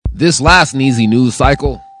This last Neezie news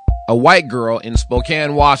cycle, a white girl in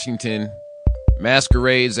Spokane, Washington,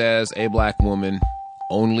 masquerades as a black woman.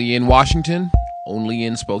 Only in Washington, only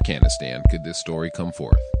in Spokanistan could this story come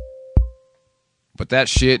forth. But that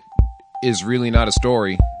shit is really not a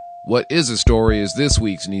story. What is a story is this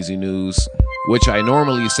week's Neezie news, which I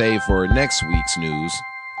normally save for next week's news.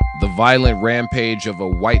 The violent rampage of a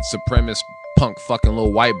white supremacist punk fucking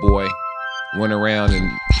little white boy went around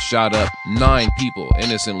and shot up 9 people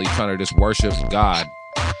innocently trying to just worship God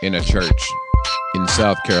in a church in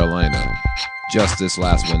South Carolina just this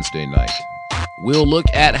last Wednesday night. We'll look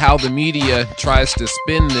at how the media tries to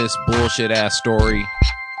spin this bullshit ass story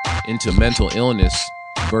into mental illness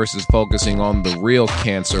versus focusing on the real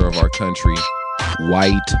cancer of our country,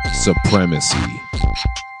 white supremacy.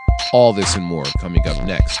 All this and more coming up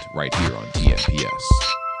next right here on TNPS.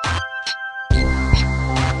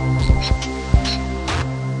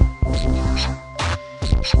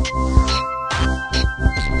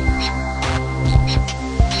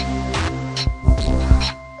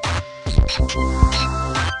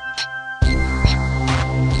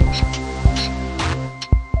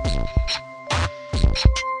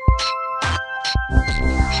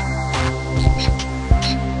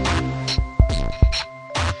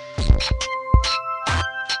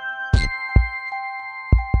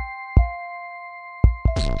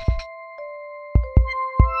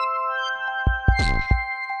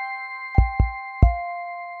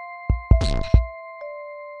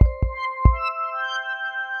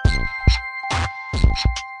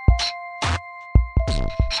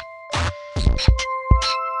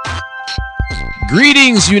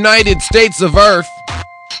 Greetings, United States of Earth.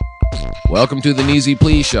 Welcome to the Neezie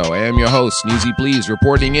Pleaze Show. I am your host, Neezie Pleaze,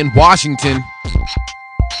 reporting in Washington.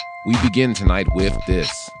 We begin tonight with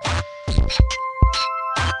this.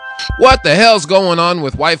 What the hell's going on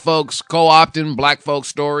with white folks co-opting black folks'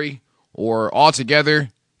 story or altogether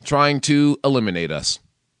trying to eliminate us?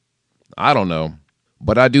 I don't know.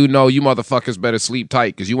 But I do know you motherfuckers better sleep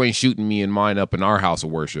tight because you ain't shooting me and mine up in our house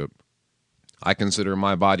of worship. I consider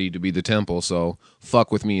my body to be the temple, so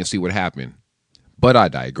fuck with me and see what happened. But I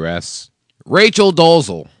digress. Rachel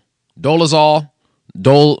Dolezal.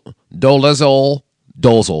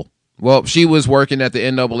 Well, she was working at the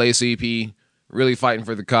NAACP, really fighting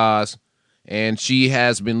for the cause, and she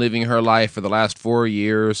has been living her life for the last 4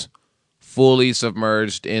 years, fully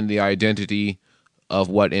submerged in the identity of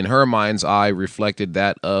what, in her mind's eye, reflected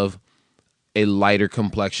that of a lighter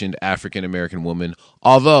complexioned African-American woman,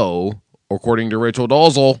 although, according to Rachel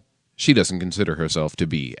Dolezal, she doesn't consider herself to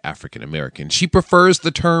be African-American. She prefers the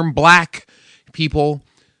term black people.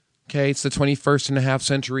 Okay, it's the 21st and a half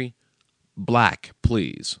century. Black,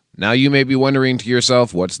 please. Now you may be wondering to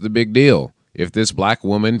yourself, what's the big deal? If this black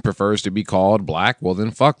woman prefers to be called black, well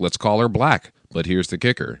then fuck, let's call her black. But here's the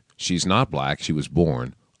kicker. She's not black. She was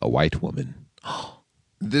born a white woman.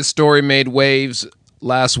 This story made waves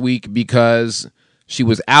last week because she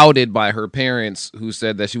was outed by her parents who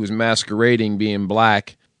said that she was masquerading being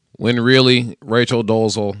black when really Rachel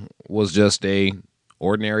Dolezal was just a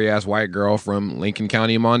ordinary-ass white girl from Lincoln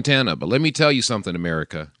County, Montana. But let me tell you something,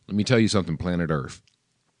 America. Let me tell you something, planet Earth.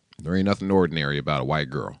 There ain't nothing ordinary about a white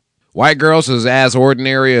girl. White girls is as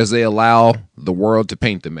ordinary as they allow the world to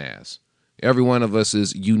paint them as. Every one of us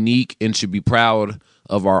is unique and should be proud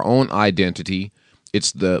of our own identity.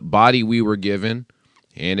 It's the body we were given,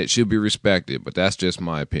 and it should be respected, but that's just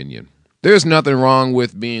my opinion. There's nothing wrong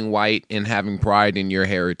with being white and having pride in your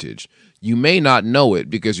heritage. You may not know it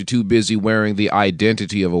because you're too busy wearing the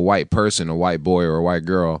identity of a white person, a white boy or a white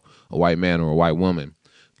girl, a white man or a white woman.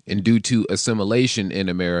 And due to assimilation in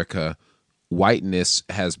America, whiteness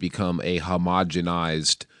has become a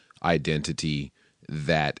homogenized identity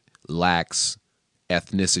that lacks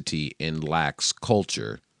ethnicity and lacks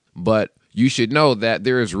culture. But you should know that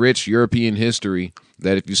there is rich European history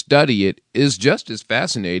that, if you study it, is just as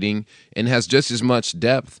fascinating and has just as much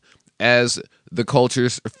depth as the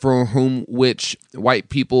cultures for whom which white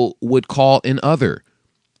people would call an other.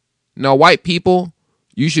 Now, white people,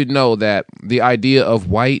 you should know that the idea of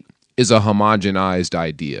white is a homogenized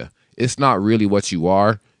idea. It's not really what you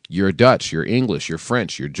are. You're Dutch, you're English, you're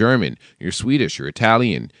French, you're German, you're Swedish, you're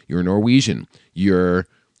Italian, you're Norwegian,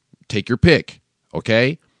 take your pick,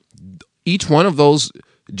 okay? Each one of those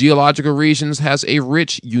geological regions has a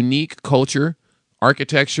rich, unique culture,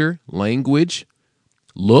 architecture, language,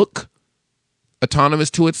 look, autonomous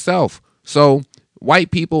to itself. So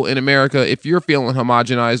white people in America, if you're feeling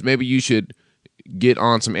homogenized, maybe you should get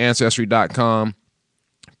on some Ancestry.com,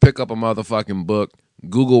 pick up a motherfucking book,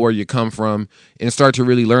 Google where you come from, and start to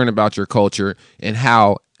really learn about your culture and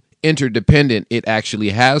how interdependent it actually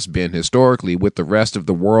has been historically with the rest of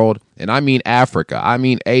the world. And I mean Africa, I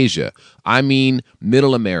mean Asia, I mean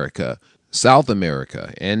Middle America, South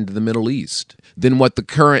America, and the Middle East, than what the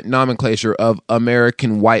current nomenclature of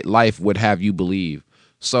American white life would have you believe.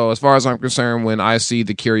 So as far as I'm concerned, when I see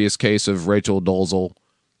the curious case of Rachel Dolezal,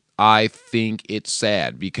 I think it's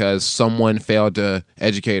sad because someone failed to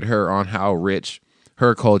educate her on how rich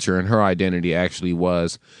her culture and her identity actually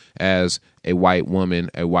was as a white woman,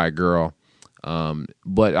 a white girl.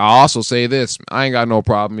 But I also say this, I ain't got no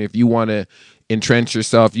problem if you want to entrench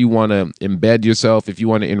yourself, you want to embed yourself, if you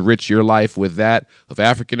want to enrich your life with that of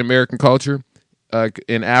African-American culture,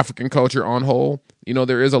 in African culture on whole. You know,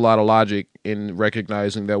 there is a lot of logic in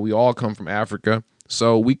recognizing that we all come from Africa,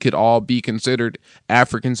 so we could all be considered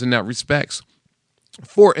Africans in that respects.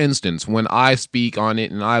 For instance, when I speak on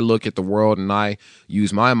it and I look at the world and I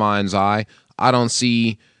use my mind's eye, I don't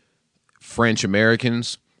see French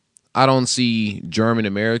Americans. I don't see German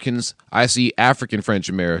Americans. I see African French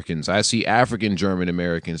Americans. I see African German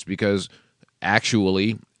Americans because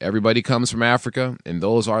actually everybody comes from Africa and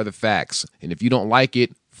those are the facts. And if you don't like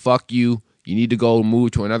it, fuck you. You need to go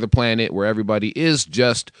move to another planet where everybody is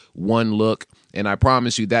just one look. And I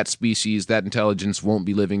promise you that species, that intelligence won't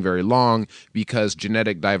be living very long because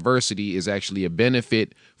genetic diversity is actually a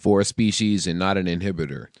benefit for a species and not an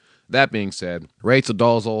inhibitor. That being said, Rachel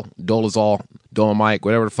Dolezal, Dolomite,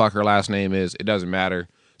 whatever the fuck her last name is, it doesn't matter.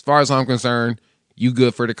 As far as I'm concerned, you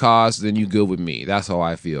good for the cause, then you good with me. That's how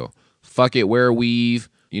I feel. Fuck it, wear a weave,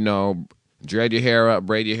 you know, dread your hair up,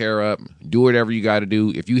 braid your hair up, do whatever you got to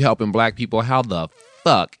do. If you helping black people, how the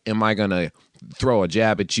fuck am I going to throw a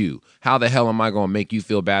jab at you? How the hell am I going to make you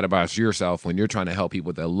feel bad about yourself when you're trying to help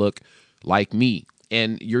people that look like me?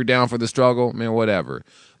 And you're down for the struggle, man, whatever.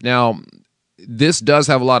 Now, this does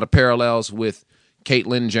have a lot of parallels with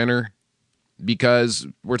Caitlyn Jenner because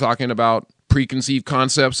we're talking about preconceived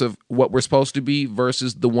concepts of what we're supposed to be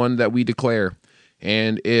versus the one that we declare.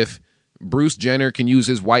 And if Bruce Jenner can use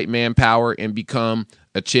his white man power and become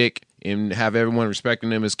a chick and have everyone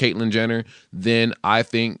respecting him as Caitlyn Jenner, then I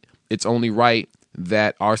think it's only right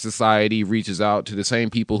that our society reaches out to the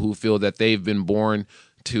same people who feel that they've been born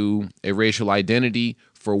to a racial identity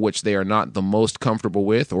for which they are not the most comfortable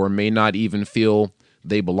with or may not even feel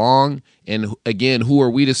they belong. And again, who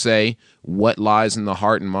are we to say what lies in the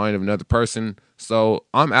heart and mind of another person? So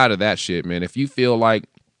I'm out of that shit, man. If you feel like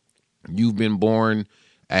you've been born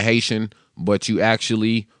a Haitian, but you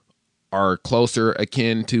actually are closer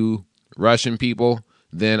akin to Russian people,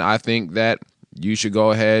 then I think that you should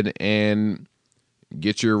go ahead and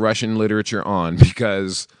get your Russian literature on,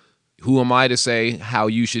 because who am I to say how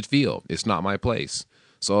you should feel? It's not my place.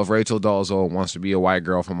 So if Rachel Dolezal wants to be a white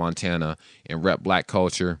girl from Montana and rep black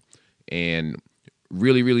culture and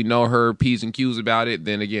really, really know her P's and Q's about it,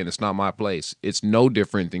 then again, it's not my place. It's no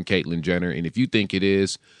different than Caitlyn Jenner. And if you think it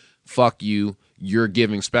is, fuck you. You're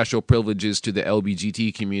giving special privileges to the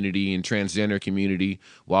LGBT community and transgender community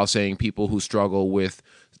while saying people who struggle with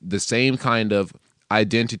the same kind of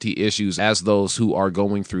identity issues as those who are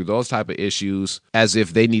going through those type of issues as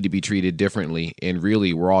if they need to be treated differently. And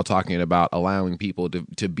really, we're all talking about allowing people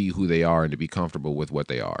to be who they are and to be comfortable with what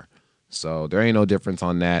they are. So there ain't no difference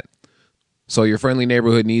on that. So your friendly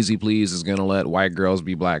neighborhood Neezie Pleaze is going to let white girls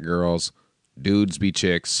be black girls, dudes be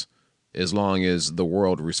chicks, as long as the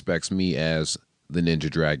world respects me as the ninja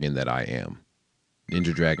dragon that I am.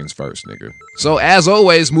 Ninja Dragons first, nigga. So as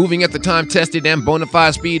always, moving at the time tested and bona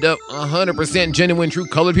fide speed up 100% genuine true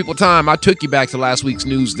colored people time. I took you back to last week's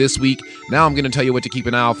news this week. Now I'm going to tell you what to keep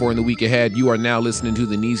an eye out for in the week ahead. You are now listening to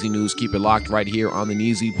the Neezie News. Keep it locked right here on the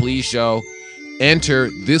Neezie Pleaze Show. Enter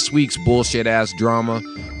this week's bullshit ass drama.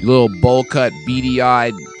 Little bowl cut,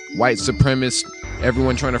 beady-eyed, white supremacist,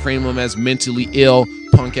 everyone trying to frame him as mentally ill,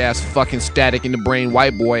 punk ass fucking static in the brain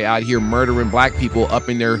white boy out here murdering black people up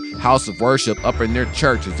in their house of worship, up in their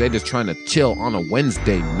church, as they just trying to chill on a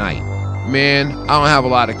Wednesday night. Man, I don't have a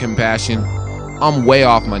lot of compassion. I'm way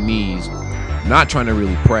off my knees, not trying to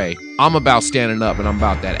really pray. I'm about standing up and I'm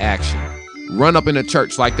about that action. Run up in a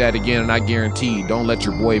church like that again and I guarantee don't let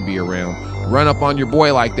your boy be around. Run up on your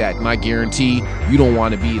boy like that and I guarantee you don't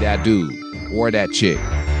want to be that dude or that chick.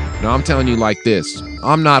 Now, I'm telling you like this.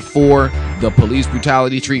 I'm not for the police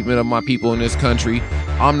brutality treatment of my people in this country.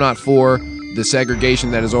 I'm not for the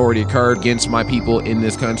segregation that has already occurred against my people in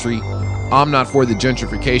this country. I'm not for the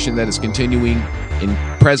gentrification that is continuing in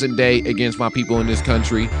present day against my people in this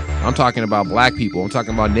country. I'm talking about black people. I'm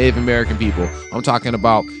talking about Native American people. I'm talking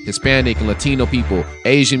about Hispanic and Latino people,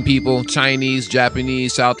 Asian people, Chinese,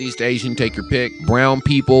 Japanese, Southeast Asian, take your pick, brown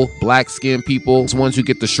people, black skinned people, the ones who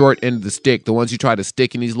get the short end of the stick, the ones who try to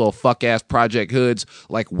stick in these little fuck ass project hoods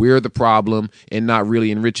like we're the problem and not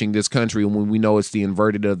really enriching this country when we know it's the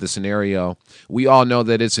inverted of the scenario. We all know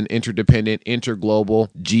that it's an interdependent, interglobal,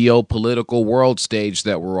 geopolitical world stage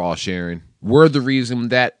that we're all sharing. We're the reason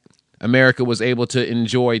that America was able to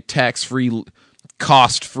enjoy tax-free,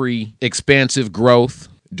 cost-free, expansive growth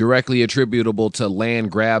directly attributable to land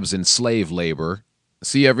grabs and slave labor.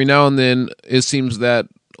 See, every now and then it seems that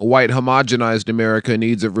white homogenized America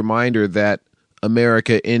needs a reminder that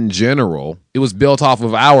America in general, it was built off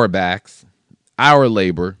of our backs, our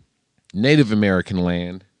labor, Native American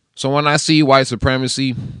land. So when I see white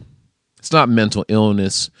supremacy, it's not mental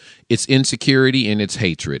illness, it's insecurity and it's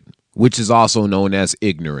hatred, which is also known as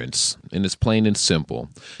ignorance, and it's plain and simple.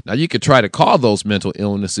 Now, you could try to call those mental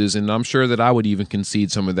illnesses, and I'm sure that I would even concede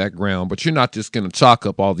some of that ground, but you're not just going to chalk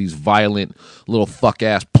up all these violent little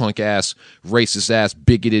fuck-ass, punk-ass, racist-ass,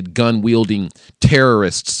 bigoted, gun-wielding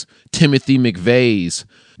terrorists, Timothy McVeighs,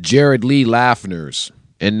 Jared Lee Laffners,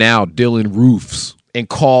 and now Dylan Roofs, and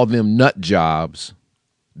call them nut jobs.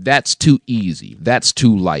 That's too easy. That's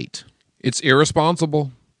too light. It's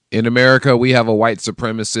irresponsible. In America, we have a white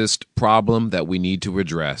supremacist problem that we need to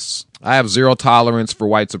address. I have zero tolerance for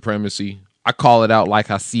white supremacy. I call it out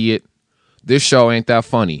like I see it. This show ain't that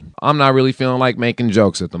funny. I'm not really feeling like making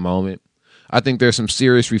jokes at the moment. I think there's some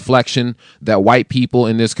serious reflection that white people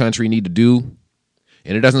in this country need to do.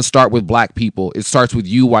 And it doesn't start with black people. It starts with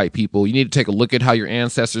you white people. You need to take a look at how your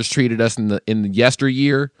ancestors treated us in the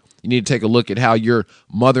yesteryear. You need to take a look at how your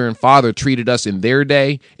mother and father treated us in their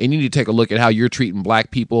day. And you need to take a look at how you're treating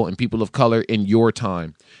black people and people of color in your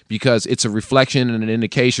time. Because it's a reflection and an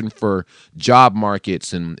indication for job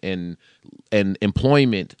markets and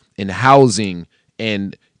employment and housing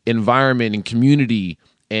and environment and community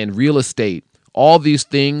and real estate. All these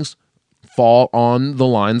things fall on the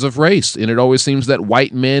lines of race. And it always seems that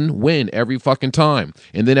white men win every fucking time.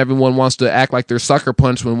 And then everyone wants to act like they're sucker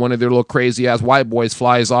punched when one of their little crazy ass white boys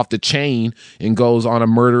flies off the chain and goes on a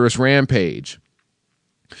murderous rampage.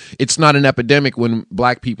 It's not an epidemic when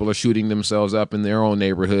black people are shooting themselves up in their own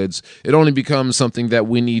neighborhoods. It only becomes something that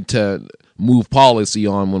we need to move policy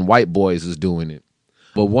on when white boys is doing it.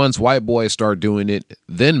 But once white boys start doing it,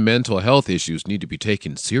 then mental health issues need to be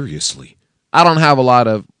taken seriously. I don't have a lot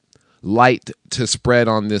of light to spread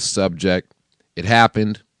on this subject. It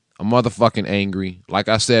happened. I'm motherfucking angry. Like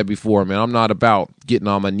I said before, man, I'm not about getting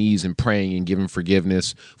on my knees and praying and giving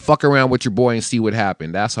forgiveness. Fuck around with your boy and see what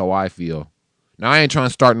happened. That's how I feel. Now, I ain't trying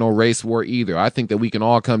to start no race war either. I think that we can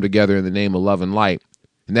all come together in the name of love and light.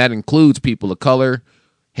 And that includes people of color,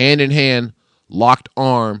 hand in hand, locked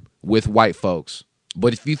arm with white folks.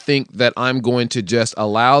 But if you think that I'm going to just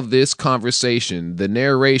allow this conversation, the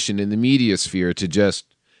narration in the media sphere to just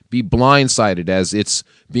be blindsided as it's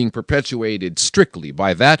being perpetuated strictly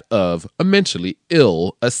by that of a mentally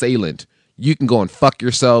ill assailant, you can go and fuck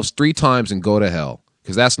yourselves 3 times and go to hell.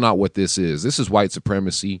 Because that's not what this is. This is white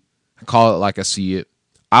supremacy. I call it like I see it.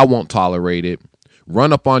 I won't tolerate it.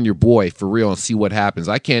 Run up on your boy for real and see what happens.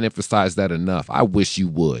 I can't emphasize that enough. I wish you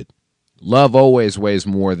would. Love always weighs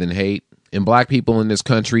more than hate. And black people in this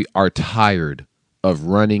country are tired of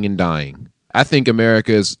running and dying. I think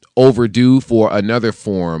America is overdue for another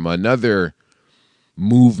form, another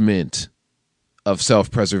movement of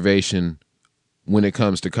self-preservation when it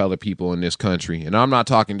comes to colored people in this country. And I'm not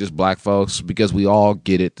talking just black folks, because we all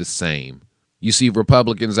get it the same. You see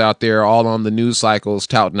Republicans out there all on the news cycles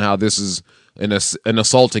touting how this is an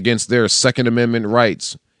assault against their Second Amendment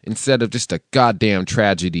rights, instead of just a goddamn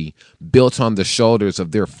tragedy built on the shoulders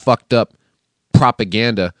of their fucked up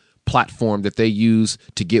propaganda platform that they use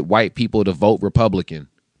to get white people to vote Republican,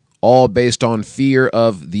 all based on fear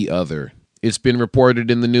of the other. It's been reported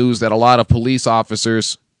in the news that a lot of police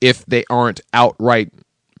officers, if they aren't outright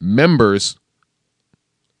members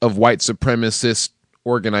of white supremacist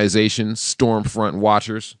organizations, Stormfront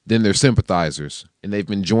watchers, then they're sympathizers. And they've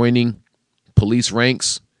been joining police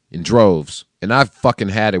ranks in droves. And I've fucking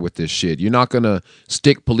had it with this shit. You're not going to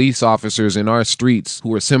stick police officers in our streets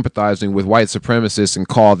who are sympathizing with white supremacists and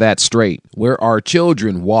call that straight. Where our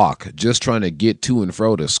children walk just trying to get to and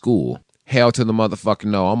fro to school. Hell to the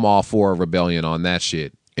motherfucking no. I'm all for a rebellion on that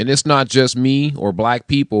shit. And it's not just me or black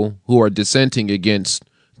people who are dissenting against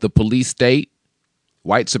the police state,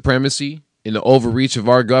 white supremacy, and the overreach of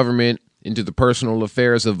our government into the personal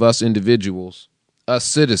affairs of us individuals. Us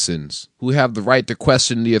citizens who have the right to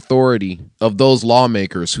question the authority of those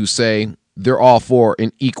lawmakers who say they're all for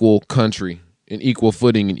an equal country, an equal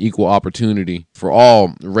footing, and equal opportunity for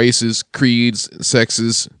all races, creeds,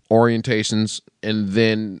 sexes, orientations, and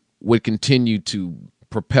then would continue to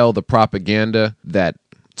propel the propaganda that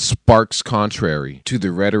sparks contrary to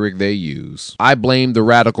the rhetoric they use. I blame the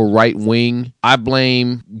radical right wing. I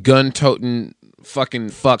blame gun-toting fucking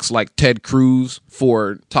fucks like Ted Cruz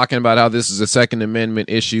for talking about how this is a Second Amendment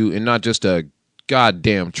issue and not just a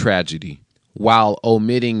goddamn tragedy, while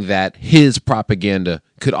omitting that his propaganda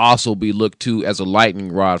could also be looked to as a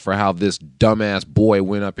lightning rod for how this dumbass boy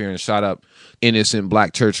went up here and shot up innocent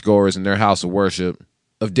black churchgoers in their house of worship,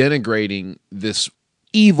 of denigrating this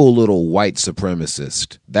evil little white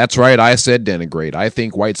supremacist. That's right, I said denigrate. I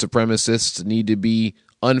think white supremacists need to be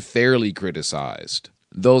unfairly criticized.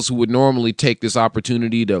 Those who would normally take this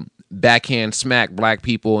opportunity to backhand smack black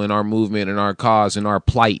people in our movement, in our cause, in our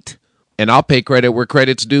plight. And I'll pay credit where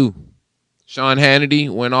credit's due. Sean Hannity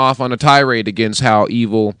went off on a tirade against how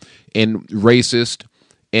evil and racist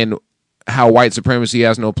and how white supremacy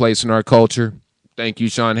has no place in our culture. Thank you,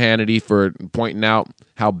 Sean Hannity, for pointing out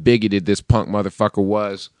how bigoted this punk motherfucker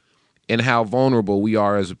was and how vulnerable we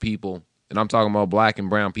are as a people. And I'm talking about black and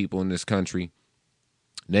brown people in this country,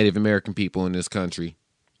 Native American people in this country.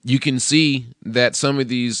 You can see that some of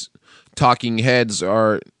these talking heads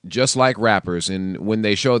are just like rappers, and when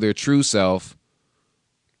they show their true self,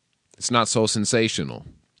 it's not so sensational,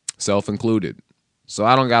 self included. So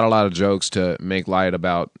I don't got a lot of jokes to make light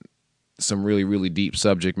about some really, really deep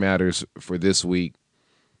subject matters for this week.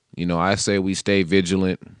 You know, I say we stay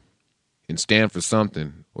vigilant and stand for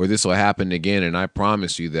something, or this will happen again, and I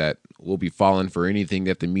promise you that we'll be falling for anything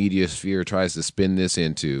that the media sphere tries to spin this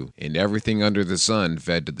into, and everything under the sun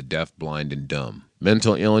fed to the deaf, blind, and dumb.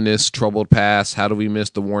 Mental illness, troubled past, how do we miss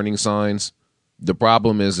the warning signs? The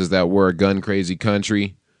problem is that we're a gun-crazy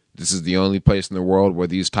country. This is the only place in the world where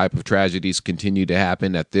these type of tragedies continue to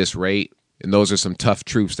happen at this rate, and those are some tough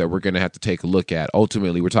truths that we're going to have to take a look at.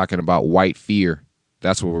 Ultimately, we're talking about white fear.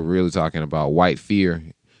 That's what we're really talking about, white fear,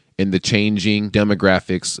 and the changing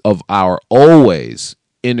demographics of our always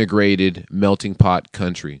integrated melting pot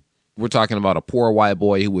country. We're talking about a poor white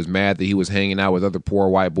boy who was mad that he was hanging out with other poor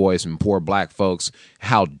white boys and poor black folks.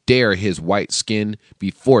 How dare his white skin be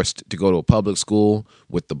forced to go to a public school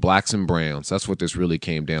with the blacks and browns? That's what this really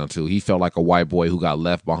came down to. He felt like a white boy who got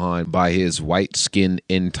left behind by his white skin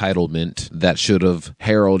entitlement that should have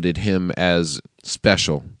heralded him as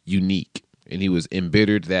special, unique. And he was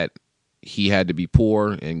embittered that he had to be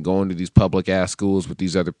poor and going to these public ass schools with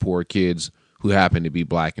these other poor kids who happened to be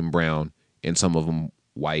black and brown, and some of them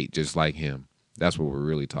white just like him. That's what we're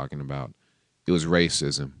really talking about. It was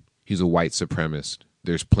racism. He's a white supremacist.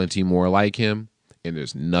 There's plenty more like him, and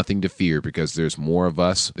there's nothing to fear because there's more of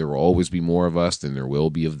us. There will always be more of us than there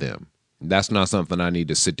will be of them. That's not something I need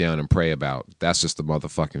to sit down and pray about. That's just the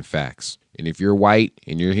motherfucking facts. And if you're white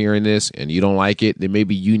and you're hearing this and you don't like it, then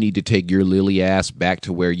maybe you need to take your lily ass back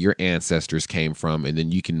to where your ancestors came from, and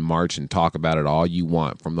then you can march and talk about it all you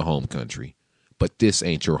want from the home country. But this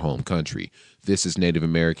ain't your home country. This is Native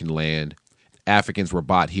American land. Africans were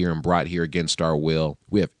bought here and brought here against our will.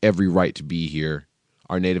 We have every right to be here.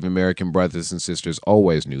 Our Native American brothers and sisters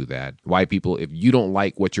always knew that. White people, if you don't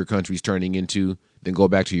like what your country's turning into, then go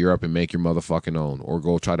back to Europe and make your motherfucking own, or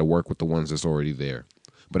go try to work with the ones that's already there.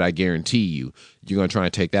 But I guarantee you, you're going to try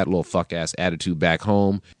and take that little fuck-ass attitude back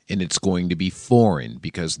home, and it's going to be foreign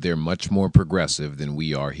because they're much more progressive than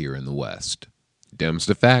we are here in the West. Dem's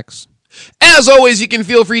the facts. As always, you can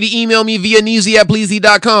feel free to email me via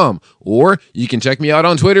Neezie@Pleaze.com, or you can check me out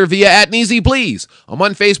on Twitter via @Neezie Pleaze. I'm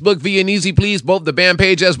on Facebook via Neezie Pleaze, both the band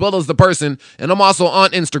page as well as the person, and I'm also on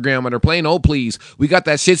Instagram under plain old Pleaze. We got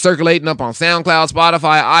that shit circulating up on SoundCloud,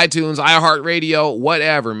 Spotify, iTunes, iHeartRadio,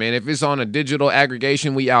 whatever, man. If it's on a digital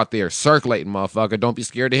aggregation, we out there circulating, motherfucker. Don't be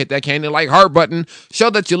scared to hit that candy like heart button. Show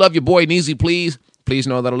that you love your boy Neezie Pleaze. Please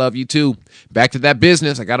know that I love you too. Back to that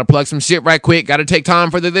business. I got to plug some shit right quick. Got to take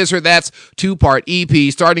time for the this or that's 2-part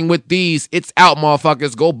EP starting with these. It's out,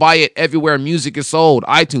 motherfuckers. Go buy it everywhere music is sold.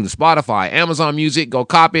 iTunes, Spotify, Amazon Music. Go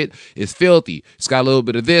cop it. It's filthy. It's got a little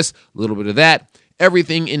bit of this, a little bit of that.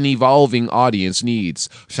 Everything an evolving audience needs.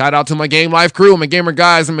 Shout out to my Game Life crew, my gamer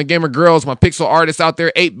guys and my gamer girls, my pixel artists out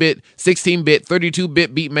there, 8-bit, 16-bit,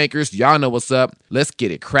 32-bit beat makers. Y'all know what's up. Let's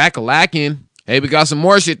get it crack-a-lackin'. Hey, we got some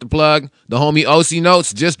more shit to plug. The homie OC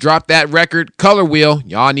Notes just dropped that record, Color Wheel.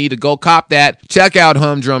 Y'all need to go cop that. Check out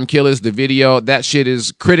Humdrum Killers, the video. That shit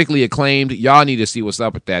is critically acclaimed. Y'all need to see what's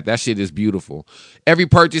up with that. That shit is beautiful. Every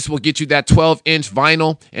purchase will get you that 12-inch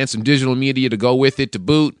vinyl and some digital media to go with it to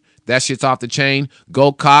boot. That shit's off the chain.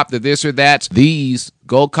 Go cop the this or that's. These.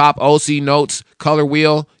 Go cop OC Notes, color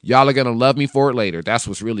wheel. Y'all are going to love me for it later. That's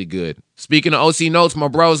what's really good. Speaking of OC Notes, my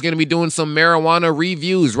bro is going to be doing some marijuana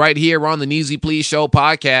reviews right here on the Neezie Pleaze Show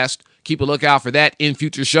podcast. Keep a lookout for that in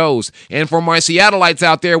future shows. And for my Seattleites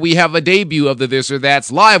out there, we have a debut of the This or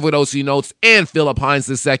That's live with OC Notes and Philip Hines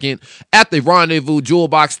II at the Rendezvous Jewel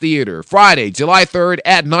Box Theater, Friday, July 3rd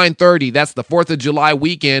at 9:30. That's the 4th of July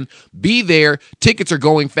weekend. Be there. Tickets are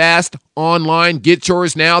going fast. Online. Get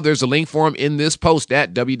yours now. There's a link for them in this post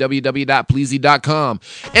at www.pleazy.com.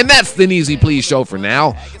 And that's the Neezie Pleaze Show for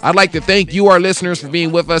now. I'd like to thank you, our listeners, for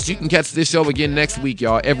being with us. You can catch this show again next week,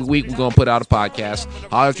 y'all. Every week we're going to put out a podcast.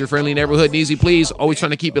 Holler at your friendly neighborhood Neezie Pleaze. Always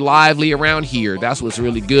trying to keep it lively around here. That's what's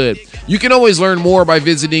really good. You can always learn more by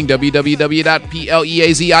visiting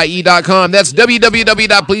www.pleazie.com. That's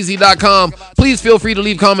www.pleazy.com. Please feel free to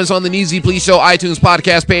leave comments on the Neezie Pleaze Show iTunes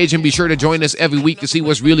podcast page, and be sure to join us every week to see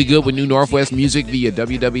what's really good with New Northwest music via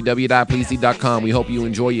www.pleazy.com. We hope you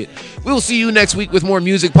enjoy it. We'll see you next week with more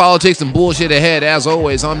music, politics, and bullshit ahead. As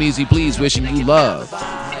always, I'm Neezie Pleaze, wishing you love,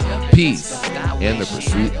 peace, and the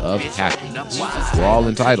pursuit of happiness. We're all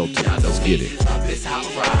entitled to it. Let's get it.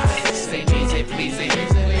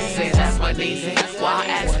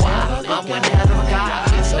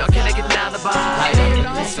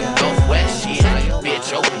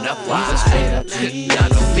 Open up wide. Y'all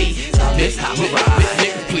know me. This how I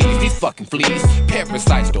ride. Please, these fucking fleas.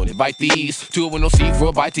 Parasites don't invite these. Two with no seed for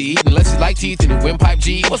a bite to eat. Unless you like teeth in the windpipe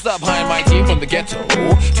G. What's up, behind my team from the ghetto?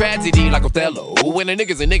 Tragedy like Othello. When a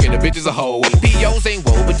nigga's a nigga, the bitch is a hoe. POs ain't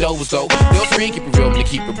woe, but those though. They'll screen, keep it real, and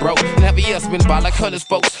keep it broke. And have a year spin by like hundreds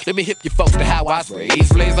folks. Let me hip you folks to how I was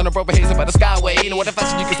raised. Blaze on the rope, haze by the skyway. You know what the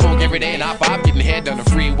fashion you can smoke every day. And I-5 getting head down the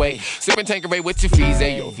freeway. Sipping Tanqueray with your fees,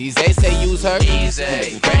 yo. Fees, they say use her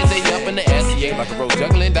easy. Crazy up in the SCA like a road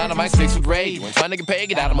juggling down on my 6th grade. You ain't trying to get paid,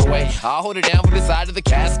 get out of my way. I'll hold it down for the side of the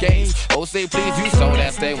Cascades. Oh, say please, you so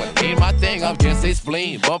that stay. When I need my thing, I'm just a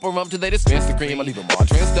spleen. Bump them up till they dispense the cream. I leave them all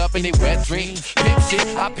dressed up in they wet dreams. Pimp shit,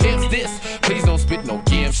 I pimp this. Please don't spit no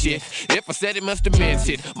game shit. If I said it, must have meant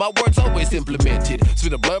it. My words always implemented.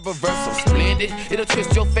 Spit a blurb of verse so splendid. It'll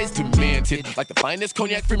twist your face demented. Like the finest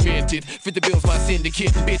cognac fermented. Fit the bills, my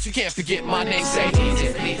syndicate. Bitch, you can't forget my name. Say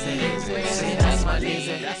easy, please. Say that's my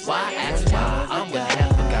name. Why ask why? I'm with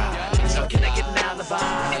half a guy. So can I get an alibi?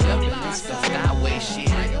 Up in this skyway shit.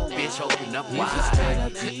 Bitch, open up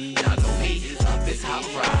wide. Y'all know me. This how I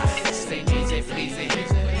ride. Say Neezie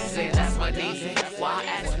Pleaze. Say that's my Neezie. Why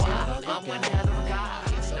ask why? I'm one hell of a guy.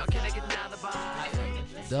 Now can I get an alibi?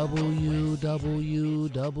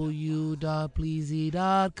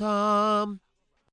 www.pleazy.com